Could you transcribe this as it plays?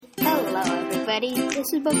everybody,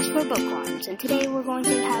 this is Books for Bookworms, and today we're going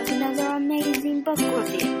to have another amazing book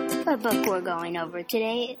review. The book we're going over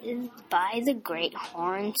today is by The Great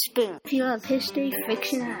Horn Spoon. If you love history,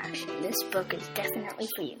 fiction, and action, this book is definitely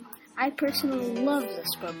for you. I personally love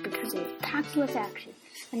this book because it's packed with action,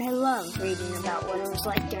 and I love reading about what it was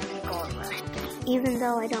like during the gold rush. Even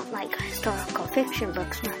though I don't like historical fiction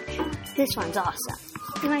books much, this one's awesome.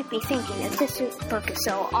 You might be thinking, if this book is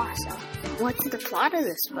so awesome, what's the plot of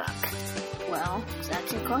this book? Well,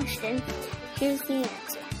 that's your question. Here's the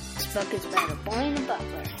answer. This book is about a boy and a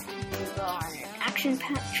butler who go on an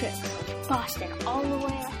action-packed trip from Boston all the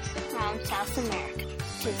way around South America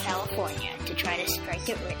to California to try to strike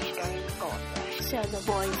it rich during the gold rush, so the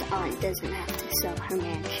boy's aunt doesn't have to sell her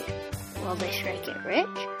mansion. Will they strike it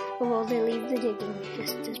rich, or will they leave the diggings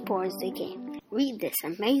just as poor as they came? Read this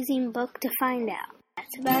amazing book to find out.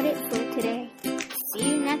 That's about it for today. See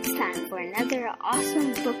you next time for another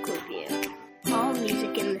awesome book review. All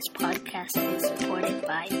music in this podcast is supported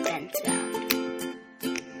by Bensound.